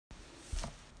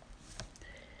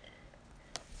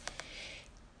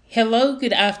Hello,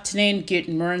 good afternoon, good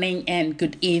morning, and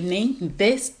good evening.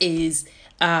 This is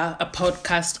a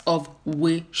podcast of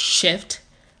We Shift,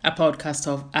 a podcast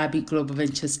of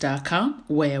AbbeyGlobalVentures.com,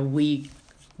 where we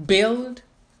build,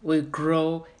 we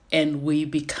grow, and we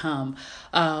become.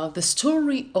 The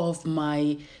story of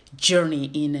my journey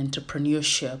in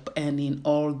entrepreneurship and in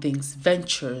all things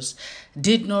ventures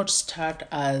did not start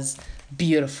as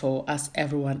beautiful as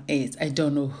everyone is. I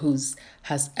don't know who's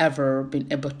has ever been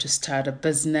able to start a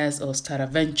business or start a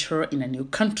venture in a new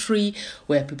country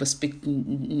where people speak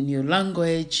new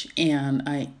language and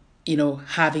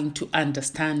having to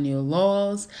understand new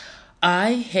laws. I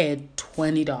had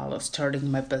 $20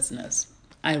 starting my business.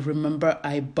 I remember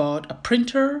I bought a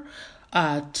printer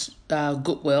at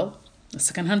Goodwill, a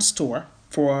secondhand store,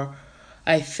 for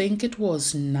I think it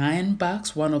was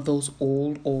 $9, one of those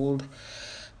old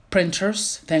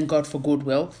printers. Thank God for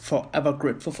Goodwill. Forever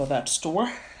grateful for that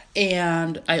store.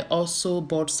 And I also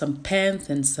bought some pens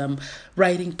and some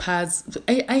writing pads.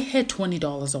 I had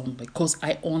 $20 only because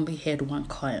I only had one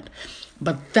client.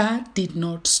 But that did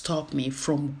not stop me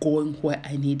from going where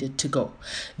I needed to go.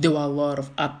 There were a lot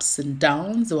of ups and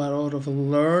downs. There were a lot of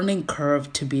learning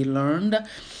curve to be learned.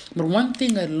 But one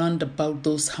thing I learned about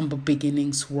those humble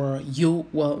beginnings were you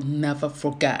will never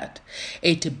forget.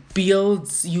 It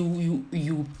builds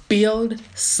you build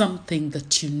something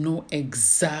that you know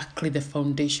exactly the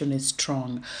foundation is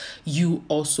strong. You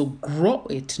also grow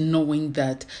it knowing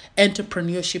that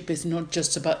entrepreneurship is not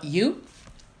just about you.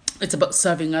 It's about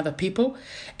serving other people.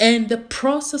 And the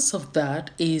process of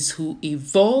that is who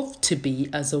evolve to be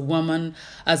as a woman,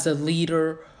 as a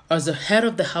leader, as a head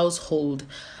of the household,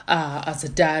 as a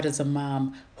dad, as a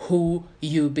mom, who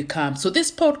you become. So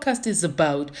this podcast is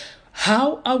about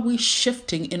how are we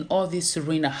shifting in all this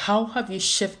arena? How have you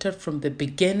shifted from the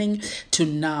beginning to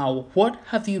now? What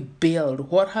have you built?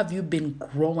 What have you been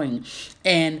growing?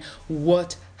 And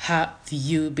what have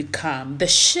you become? The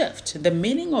shift, the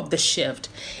meaning of the shift,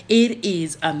 it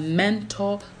is a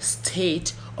mental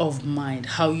state of mind.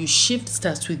 How you shift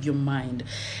starts with your mind.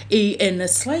 And a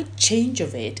slight change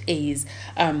of it is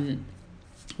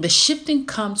the shifting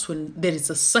comes when there is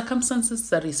a circumstances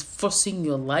that is forcing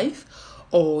your life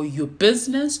or your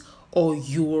business or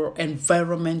your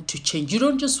environment to change. You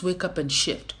don't just wake up and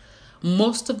shift.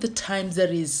 Most of the times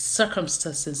there is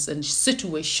circumstances and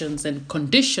situations and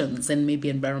conditions and maybe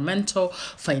environmental,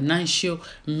 financial,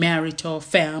 marital,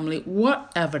 family,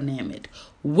 whatever, name it.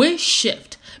 We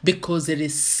shift because it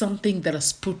is something that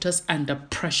has put us under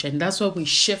pressure. And that's why we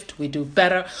shift, we do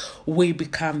better, we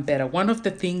become better. One of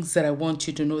the things that I want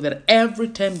you to know that every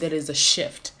time there is a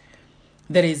shift,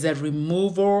 there is a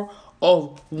removal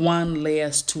of one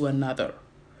layers to another.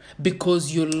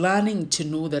 Because you're learning to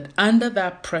know that under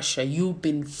that pressure, you've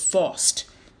been forced.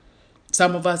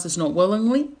 Some of us is not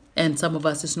willingly, and some of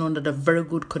us is not under very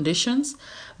good conditions,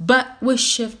 but we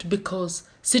shift because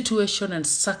situation and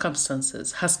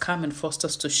circumstances has come and forced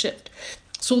us to shift.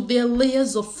 So there are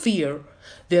layers of fear,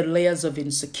 there are layers of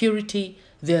insecurity,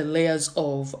 there are layers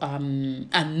of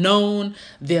unknown,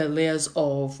 there are layers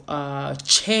of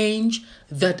change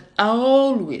that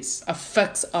always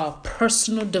affects our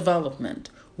personal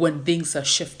development when things are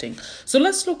shifting. So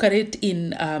let's look at it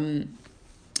in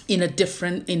a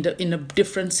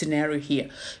different scenario here.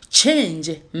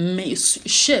 Shift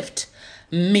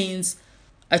means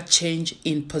a change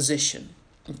in position.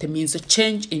 It means a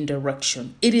change in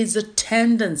direction. It is a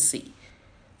tendency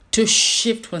to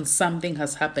shift when something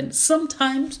has happened.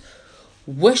 Sometimes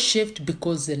we shift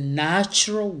because the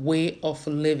natural way of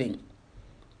living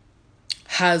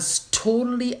has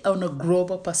totally, on a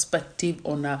global perspective,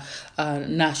 on a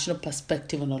national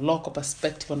perspective, on a local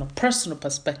perspective, on a personal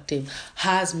perspective,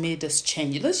 has made us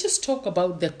change. Let's just talk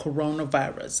about the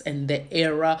coronavirus and the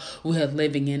era we are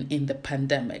living in the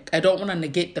pandemic. I don't want to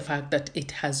negate the fact that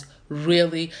it has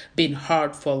really been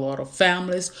hard for a lot of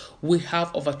families. We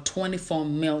have over 24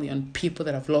 million people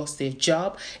that have lost their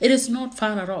job. It is not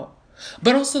fun at all.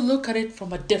 But also look at it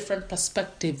from a different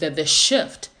perspective, that the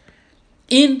shift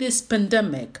in this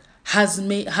pandemic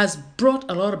has brought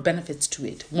a lot of benefits to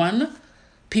it. One,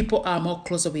 people are more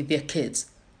closer with their kids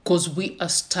because we are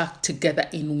stuck together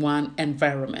in one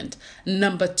environment.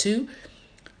 Number two,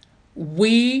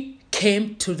 we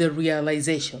came to the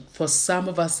realization, for some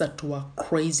of us that were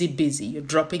crazy busy, you're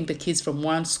dropping the kids from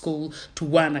one school to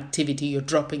one activity, you're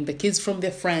dropping the kids from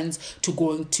their friends to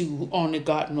going to only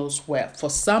God knows where. For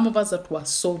some of us that were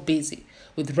so busy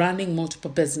with running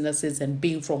multiple businesses and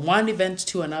being from one event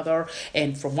to another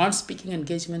and from one speaking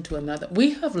engagement to another,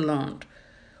 we have learned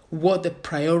what the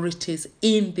priorities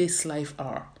in this life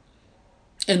are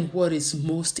and what is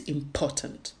most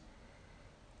important.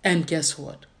 And guess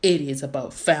what? It is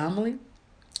about family.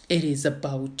 It is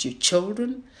about your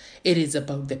children. It is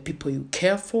about the people you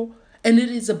care for. And it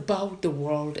is about the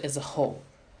world as a whole.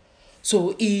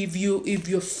 So if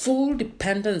your full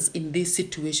dependence in this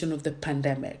situation of the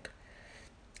pandemic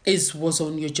was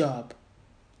on your job,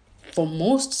 for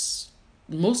most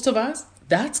of us,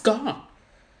 that's gone.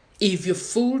 If your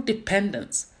full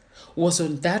dependence was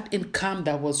on that income,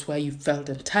 that was why you felt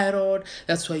entitled,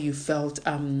 that's why you felt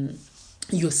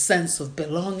your sense of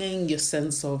belonging, your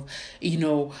sense of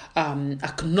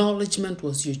acknowledgement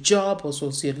was your job,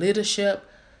 was your leadership.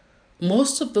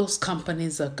 Most of those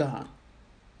companies are gone.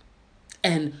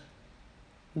 And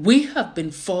we have been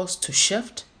forced to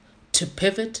shift, to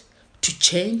pivot, to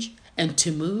change, and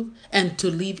to move, and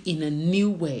to live in a new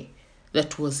way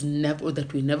that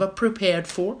we never prepared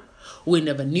for. We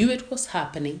never knew it was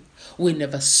happening. We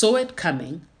never saw it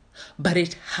coming, but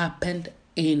it happened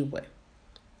anyway.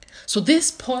 So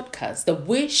this podcast, the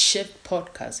We Shift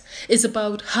podcast, is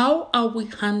about how are we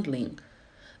handling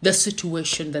the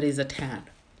situation that is at hand?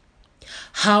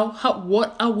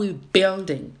 What are we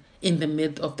building in the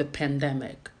middle of the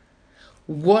pandemic?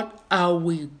 What are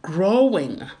we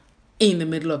growing in the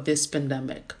middle of this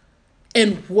pandemic?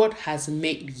 And what has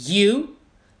made you,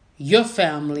 your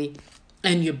family,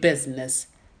 and your business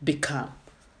become?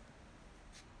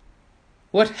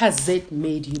 What has it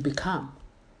made you become?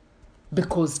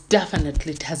 Because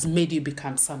definitely it has made you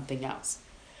become something else.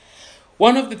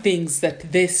 One of the things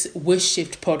that this We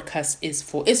Shift podcast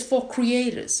is for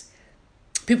creators.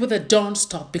 People that don't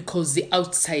stop because the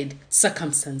outside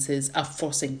circumstances are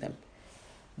forcing them.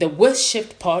 The We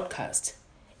Shift podcast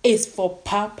is for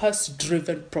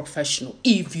purpose-driven professional.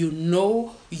 If you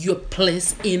know your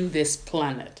place in this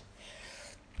planet,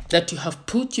 that you have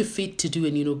put your feet to do,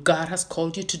 and God has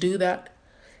called you to do that,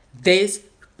 this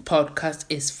podcast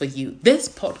is for you. This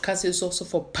podcast is also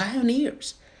for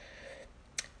pioneers.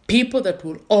 People that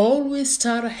will always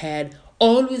start ahead,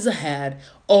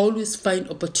 always find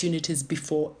opportunities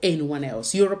before anyone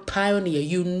else. You're a pioneer.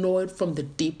 You know it from the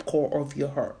deep core of your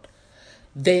heart.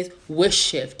 This We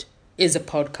Shift is a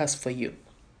podcast for you.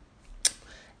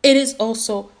 It is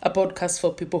also a podcast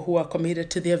for people who are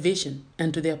committed to their vision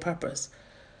and to their purpose.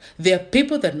 There are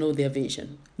people that know their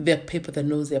vision. There are people that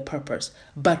know their purpose.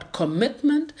 But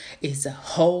commitment is a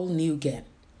whole new game.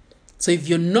 So if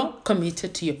you're not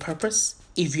committed to your purpose,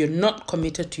 if you're not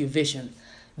committed to your vision,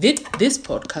 this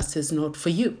podcast is not for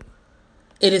you.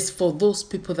 It is for those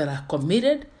people that are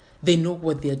committed. They know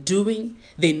what they're doing.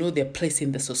 They know their place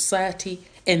in the society,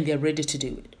 and they're ready to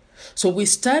do it. So we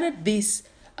started this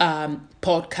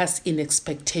podcast in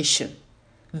expectation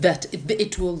that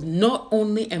it will not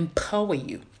only empower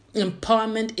you.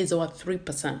 Empowerment is our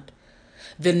 3%.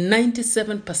 The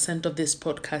 97% of this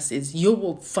podcast is you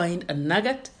will find a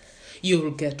nugget.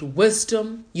 You'll get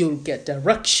wisdom. You'll get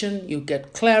direction. You'll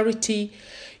get clarity.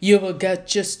 You will get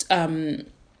just a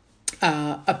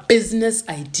business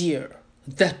idea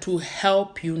that will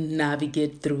help you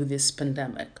navigate through this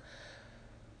pandemic.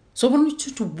 So I want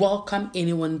you to welcome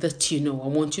anyone that you know. I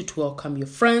want you to welcome your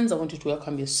friends. I want you to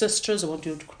welcome your sisters. I want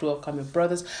you to welcome your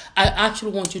brothers. I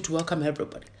actually want you to welcome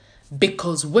everybody.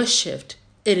 Because We Shift,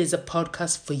 it is a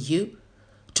podcast for you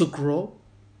to grow,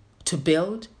 to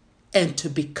build, and to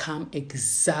become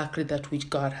exactly that which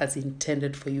God has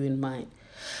intended for you in mind.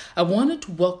 I wanted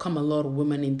to welcome a lot of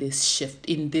women in this shift,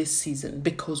 in this season,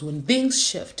 because when things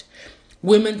shift,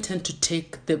 women tend to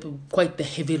take quite the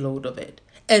heavy load of it.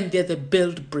 And they're the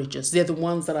build bridges. They're the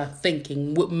ones that are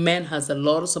thinking. Men has a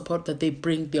lot of support that they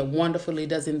bring. They're wonderful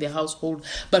leaders in their household.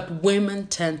 But women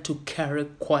tend to carry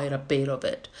quite a bit of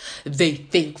it. They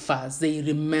think fast. They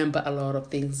remember a lot of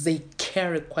things. They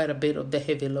carry quite a bit of the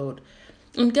heavy load.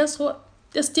 And guess what?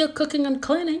 They're still cooking and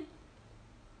cleaning.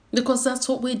 Because that's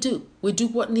what we do. We do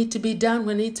what needs to be done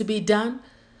when it needs to be done.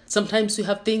 Sometimes we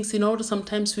have things in order.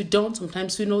 Sometimes we don't.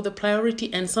 Sometimes we know the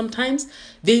priority. And sometimes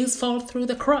things fall through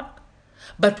the crack.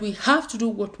 But we have to do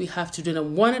what we have to do. And I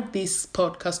wanted this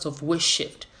podcast of We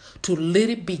Shift to let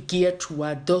it be geared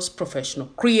toward those professional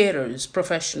creators,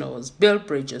 professionals, build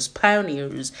bridges,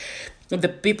 pioneers, the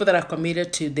people that are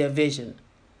committed to their vision.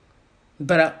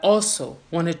 But I also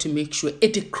wanted to make sure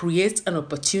it creates an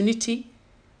opportunity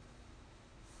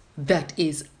that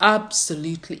is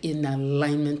absolutely in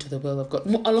alignment to the will of God.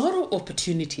 A lot of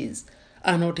opportunities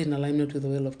are not in alignment with the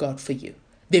will of God for you.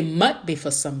 They might be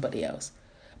for somebody else.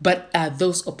 But are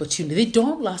those opportunities, they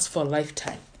don't last for a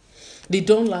lifetime. They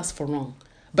don't last for long.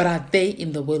 But are they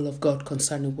in the will of God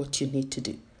concerning what you need to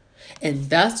do? And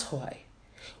that's why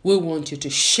we want you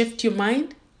to shift your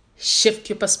mind, shift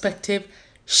your perspective,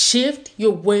 shift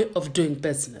your way of doing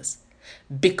business.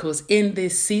 because in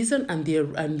this season and the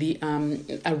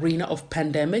arena of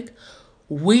pandemic,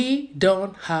 we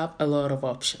don't have a lot of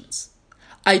options.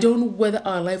 I don't know whether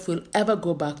our life will ever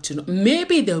go back to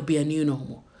maybe there'll be a new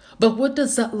normal, but what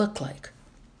does that look like?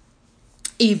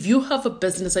 If you have a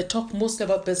business, I talk mostly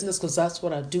about business because that's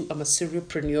what I do. I'm a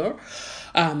serialpreneur.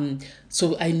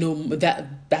 So I know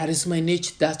that is my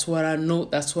niche. That's what I know.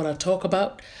 That's what I talk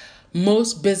about.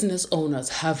 Most business owners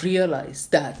have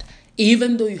realized that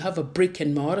even though you have a brick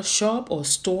and mortar shop or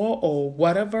store or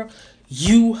whatever,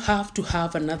 you have to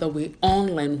have another way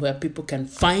online where people can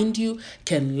find you,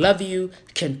 can love you,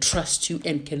 can trust you,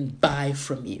 and can buy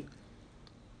from you.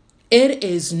 It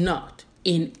is not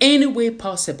in any way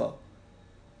possible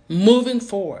moving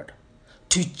forward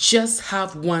to just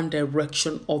have one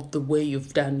direction of the way you've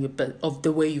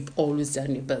always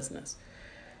done your business.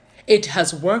 It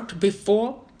has worked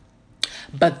before,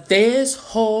 but this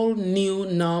whole new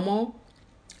normal,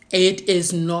 it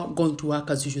is not going to work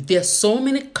as usual. There are so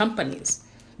many companies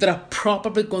that are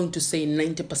probably going to say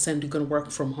 90% are going to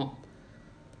work from home.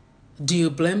 Do you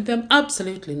blame them?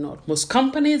 Absolutely not. Most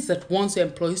companies that want their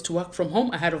employees to work from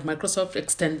home, ahead of Microsoft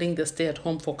extending the stay at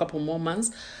home for a couple more months,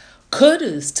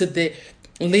 kudos to the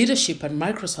leadership at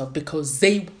Microsoft because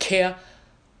they care.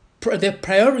 Their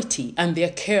priority and their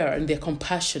care and their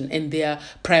compassion and their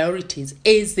priorities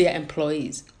is their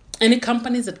employees. Any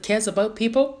companies that cares about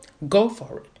people, go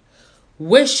for it.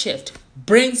 WeShift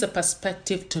brings a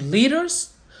perspective to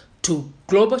leaders, to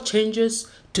global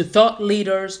changes, to thought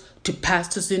leaders, to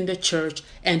pastors in the church,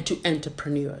 and to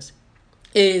entrepreneurs.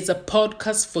 It is a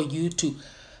podcast for you to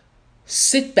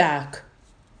sit back,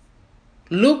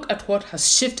 look at what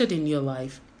has shifted in your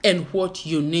life and what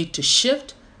you need to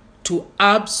shift to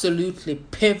absolutely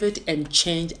pivot and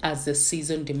change as the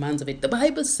season demands of it. The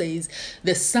Bible says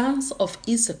the sons of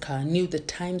Issachar knew the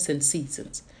times and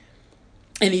seasons.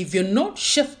 And if you're not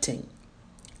shifting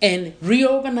and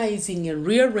reorganizing and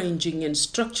rearranging and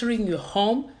structuring your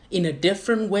home in a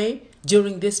different way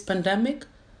during this pandemic,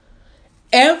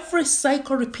 every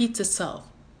cycle repeats itself.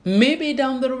 Maybe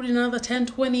down the road in another 10,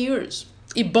 20 years.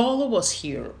 Ebola was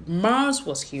here. MERS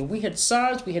was here. We had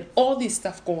SARS. We had all this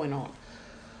stuff going on.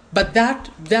 But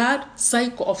that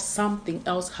cycle of something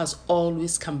else has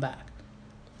always come back.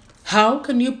 How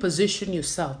can you position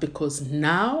yourself? Because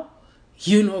now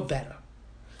you know better.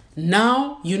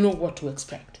 Now you know what to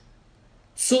expect.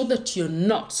 So that you're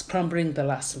not scrambling the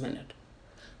last minute.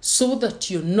 So that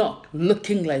you're not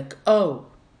looking like, oh,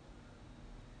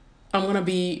 I'm going to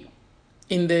be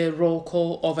in the roll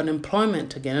call of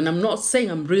unemployment again. And I'm not saying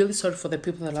I'm really sorry for the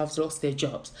people that have lost their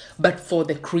jobs. But for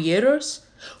the creators,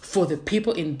 for the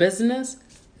people in business,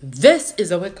 this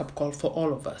is a wake-up call for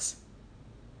all of us.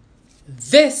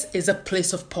 This is a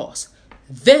place of pause.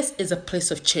 This is a place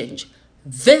of change.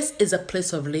 This is a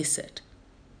place of reset.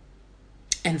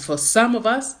 And for some of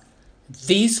us,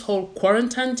 this whole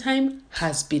quarantine time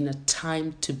has been a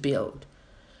time to build.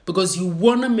 Because you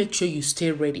want to make sure you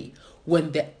stay ready.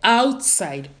 When the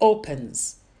outside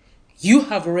opens, you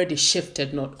have already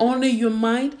shifted not only your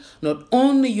mind, not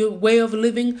only your way of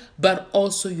living, but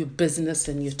also your business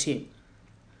and your team.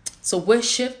 So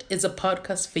WeShift is a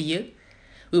podcast for you.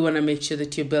 We want to make sure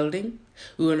that you're building.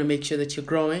 We want to make sure that you're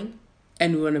growing.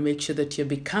 And we want to make sure that you're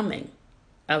becoming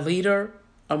a leader,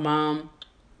 a mom,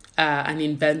 an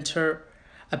inventor,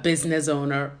 a business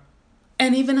owner,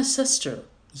 and even a sister.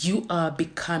 You are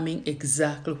becoming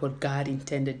exactly what God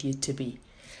intended you to be.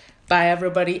 Bye,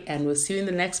 everybody, and we'll see you in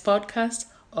the next podcast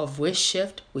of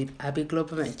WeShift with Abby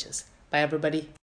Global Ventures. Bye, everybody.